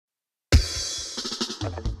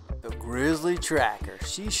The Grizzly Tracker.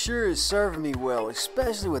 She sure is serving me well,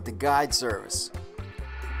 especially with the guide service.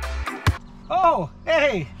 Oh,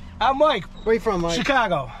 hey, I'm Mike. Where you from, Mike?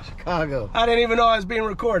 Chicago. Chicago. I didn't even know I was being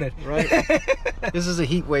recorded. Right. This is a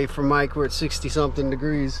heat wave for Mike. We're at 60-something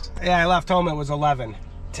degrees. Yeah, I left home, it was 11.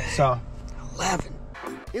 So. 11.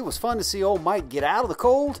 It was fun to see old Mike get out of the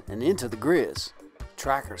cold and into the Grizz.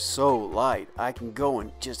 Tracker's so light, I can go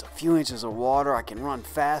in just a few inches of water. I can run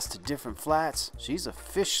fast to different flats. She's a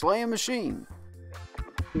fish slaying machine.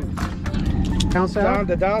 Down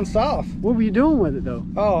south? Down south. What were you doing with it though?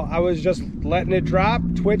 Oh, I was just letting it drop,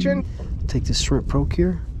 twitching. Take this shrimp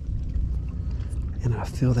procure and I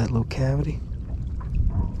fill that little cavity.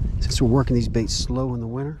 Since we're working these baits slow in the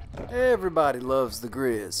winter. Everybody loves the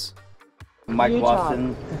Grizz. Mike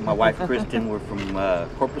Watson, my wife Kristen, we're from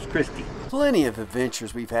Corpus Christi. Plenty of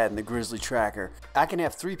adventures we've had in the Grizzly Tracker. I can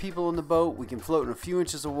have 3 people in the boat, we can float in a few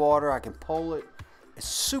inches of water, I can pole it. It's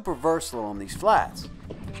super versatile on these flats.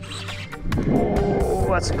 Oh,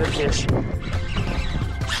 that's a good fish.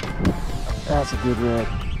 That's a good red.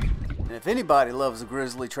 And if anybody loves the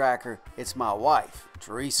Grizzly Tracker, it's my wife,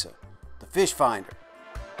 Teresa, the fish finder.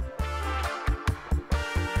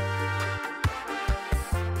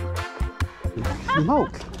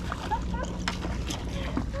 Smoke.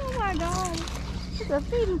 Oh my God. It's a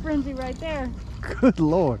feeding frenzy right there. Good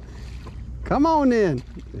Lord. Come on in.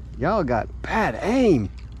 Y'all got bad aim.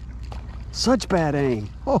 Such bad aim.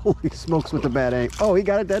 Holy smokes with the bad aim. Oh, he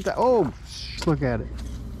got it that time. Oh, look at it.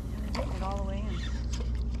 Hitting it all the way in.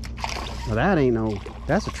 Well, that ain't no,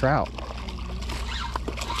 that's a trout.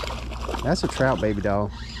 That's a trout, baby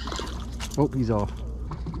doll. Oh, he's off.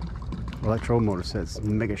 Well, that trolling motor says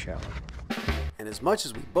mega shallow. And as much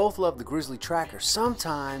as we both love the Grizzly Tracker,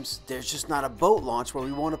 sometimes there's just not a boat launch where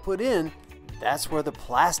we want to put in. That's where the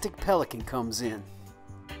plastic Pelican comes in.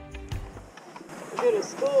 We did a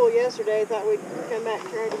school yesterday, thought we'd come back and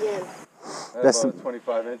try it again. That's about a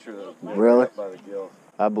 25-incher that Really? by the gill.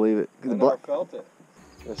 I believe it. I never felt it.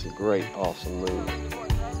 That's a great, awesome move.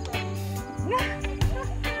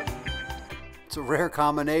 It's a rare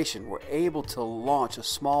combination. We're able to launch a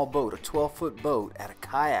small boat, a 12-foot boat, at a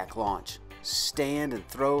kayak launch. Stand and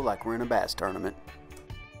throw like we're in a bass tournament.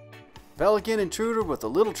 Pelican intruder with a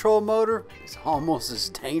little troll motor is almost as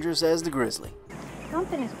dangerous as the Grizzly.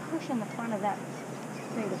 Something is pushing the front of that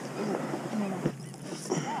thing. I mean,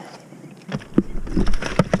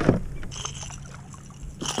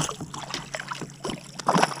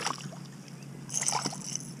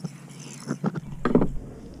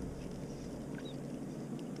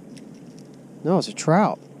 No, it's a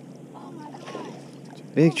trout. oh my God. It's a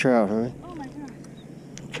big trout, honey. Oh my God.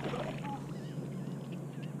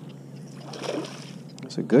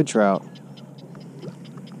 It's a good trout.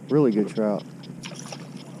 Really good trout.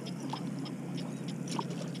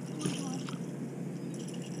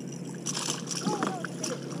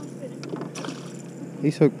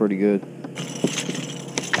 He's hooked pretty good.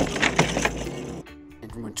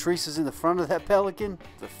 And when Teresa's in the front of that Pelican,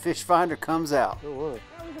 the fish finder comes out. That was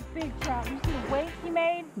a big trout. You see the weight he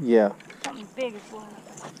made? Yeah. Something big is going on.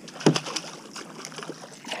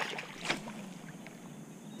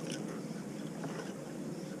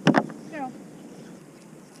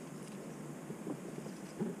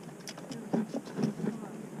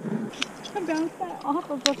 I bounced that off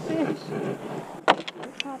of a fish.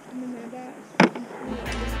 It popped him in their backs.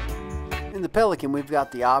 In the Pelican, we've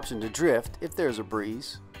got the option to drift if there's a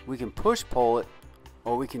breeze. We can push pole it,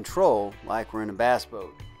 or we can troll like we're in a bass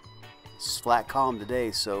boat. It's flat calm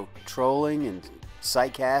today, so trolling and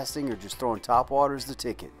sight casting or just throwing topwater is the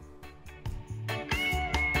ticket.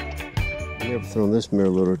 If you ever thrown this mirror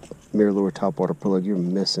lure topwater plug, you're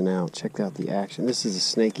missing out. Check out the action. This is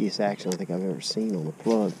the snakiest action I think I've ever seen on a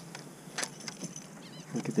plug.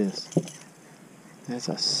 Look at this. That's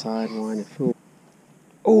a sidewinding fool.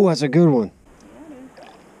 Oh, that's a good one.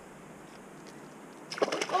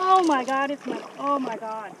 Oh my God, it's my, oh my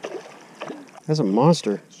God. That's a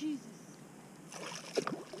monster. Jesus.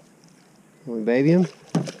 Want me baby him?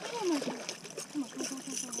 Oh my God. Come on, come on, come on,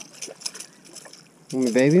 come on. Want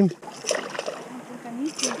me baby him? I don't think I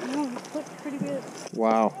need to. No, he flipped pretty good.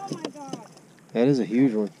 Wow. Oh my God. That is a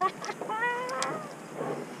huge one.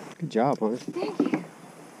 Good job, honey. Thank you.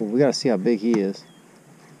 Well, we gotta see how big he is.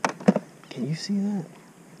 Can you see that?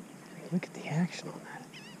 Look at the action on that.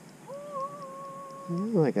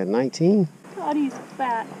 Like a 19. God, he's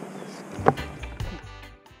fat.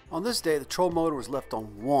 On this day, the troll motor was left on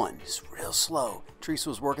 1, just real slow. Teresa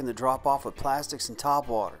was working the drop off with plastics and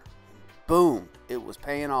topwater. Boom, it was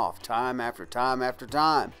paying off time after time after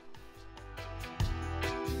time.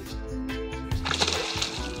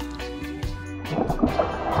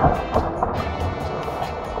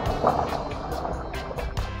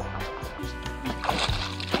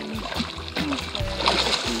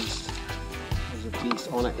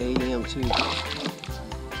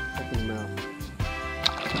 in your mouth.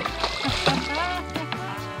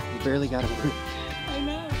 You barely got him. I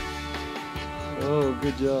know. Oh,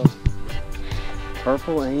 good job.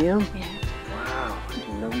 Purple AM? Yeah. Wow, I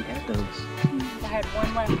didn't know we had those. I had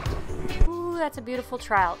one left. Ooh, that's a beautiful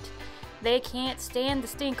trout. They can't stand the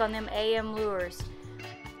stink on them AM lures.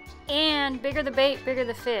 And bigger the bait, bigger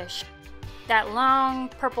the fish. That long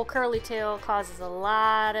purple curly tail causes a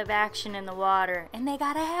lot of action in the water, and they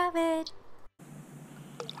gotta have it.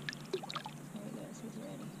 There he goes, he's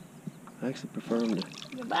ready. I actually prefer them to.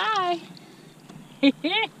 Goodbye.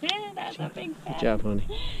 That's a big Good job, honey.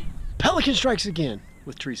 Pelican strikes again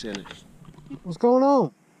with Teresa in it. What's going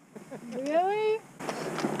on? Really?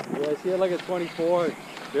 Yeah, I see it like a 24. It's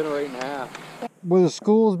been a 8.5. Were the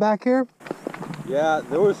schools back here? Yeah,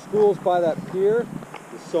 there were schools by that pier.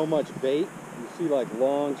 There's so much bait. You see like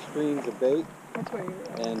long streams of bait. That's where you're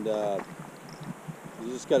at. And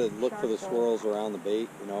you just got to look for the swirls around the bait,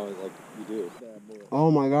 you know, like you do.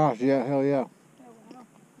 Oh my gosh, yeah, hell yeah. Oh, wow.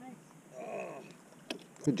 Nice.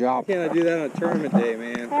 Good job. Can't I do that on a tournament day,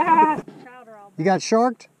 man? Trout are all You got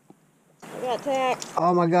sharked? I got tacked.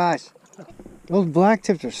 Oh my gosh. Those black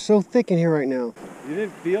tips are so thick in here right now. You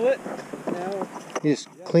didn't feel it? No. You just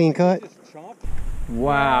clean cut? Just chomped.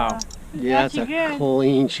 Wow. Yeah, that's you a good.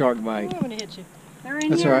 clean shark bite. I'm gonna hit you. They're in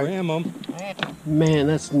That's here. all right. Ram 'em. Man,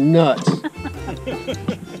 that's nuts.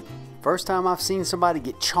 First time I've seen somebody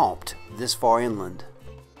get chomped this far inland.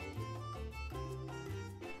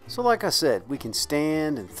 So like I said, we can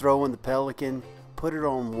stand and throw in the Pelican, put it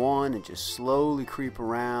on one and just slowly creep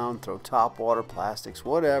around, throw topwater, plastics,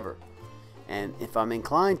 whatever. And if I'm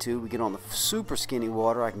inclined to, we get on the super skinny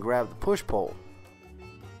water, I can grab the push pole.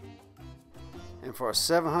 And for a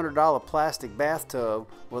 $700 plastic bathtub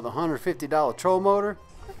with a $150 troll motor,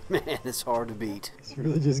 man, it's hard to beat. Did you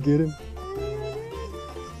really just get him?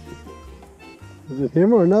 Is it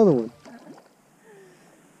him or another one?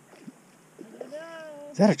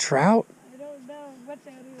 Is that a trout? I don't know what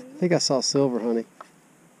that I is. think I saw silver, honey.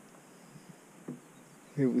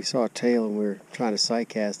 Here we saw a tail and we were trying to sight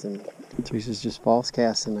cast and Teresa's just false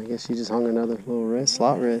casting. I guess she just hung another little red,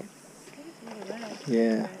 slot red.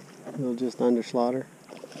 Yeah, a little just under slaughter.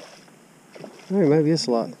 All right, maybe a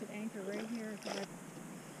slot. You could anchor right here. So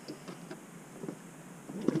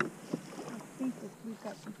I think that we've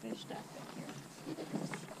got some fish stuff back here.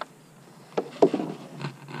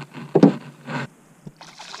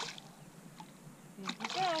 Here's the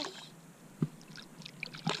fish.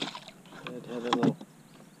 It had a little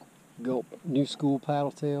gulp new school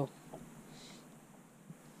paddle tail.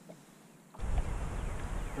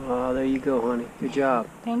 Oh, there you go, honey. Good job.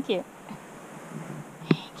 Thank you.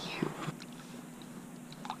 Thank you.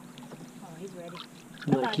 Oh, he's ready.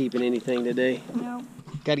 I'm not keeping anything today. No.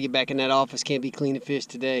 Got to get back in that office. Can't be cleaning fish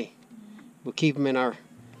today. We'll keep them in our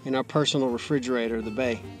personal refrigerator, the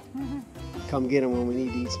bay. Come get them when we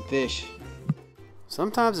need to eat some fish.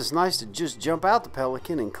 Sometimes it's nice to just jump out the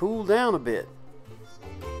Pelican and cool down a bit.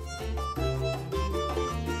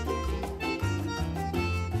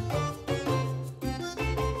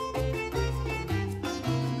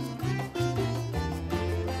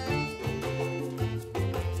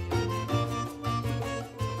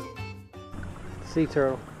 Sea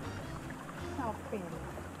turtle. Oh, baby.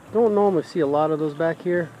 Don't normally see a lot of those back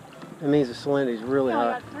here. That means the salinity's really Oh, I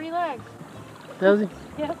high. got 3 legs. Does he?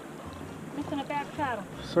 Yep. Missing a back saddle.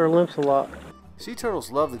 Sir limps a lot. Sea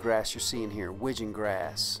turtles love the grass you're seeing here, widgeon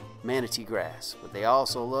grass, manatee grass, but they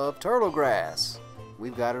also love turtle grass.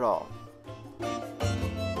 We've got it all.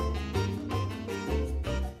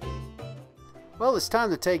 Well, it's time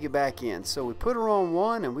to take it back in. So we put her on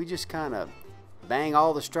one and we just kind of bang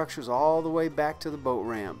all the structures all the way back to the boat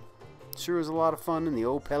ramp. Sure is a lot of fun in the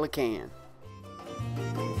old Pelican.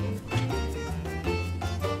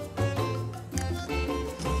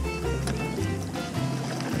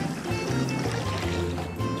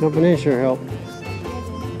 Jumping in sure helped.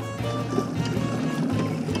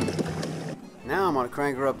 Now I'm going to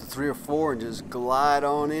crank her up to 3 or 4 and just glide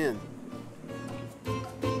on in.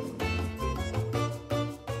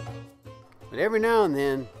 But every now and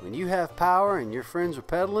then, when you have power and your friends are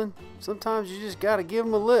pedaling, sometimes you just got to give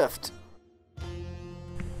them a lift.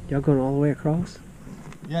 Y'all going all the way across?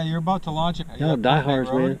 Yeah, you're about to launch it. Y'all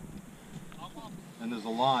diehards, man. And there's a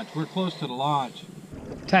launch. We're close to the launch.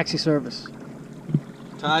 Taxi service.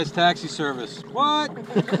 Ty's taxi service. What?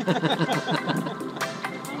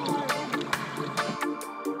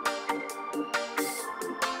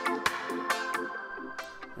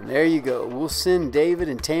 And there you go. We'll send David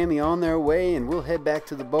and Tammy on their way and we'll head back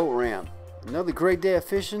to the boat ramp. Another great day of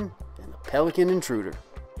fishing and the Pelican Intruder.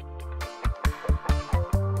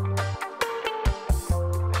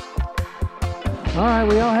 All right,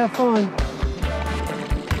 we all have fun.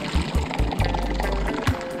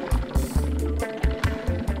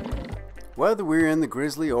 Whether we're in the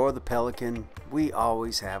Grizzly or the Pelican, we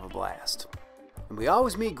always have a blast. And we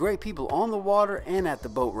always meet great people on the water and at the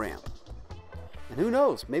boat ramp. And who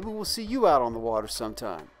knows, maybe we'll see you out on the water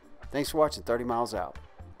sometime. Thanks for watching 30 Miles Out.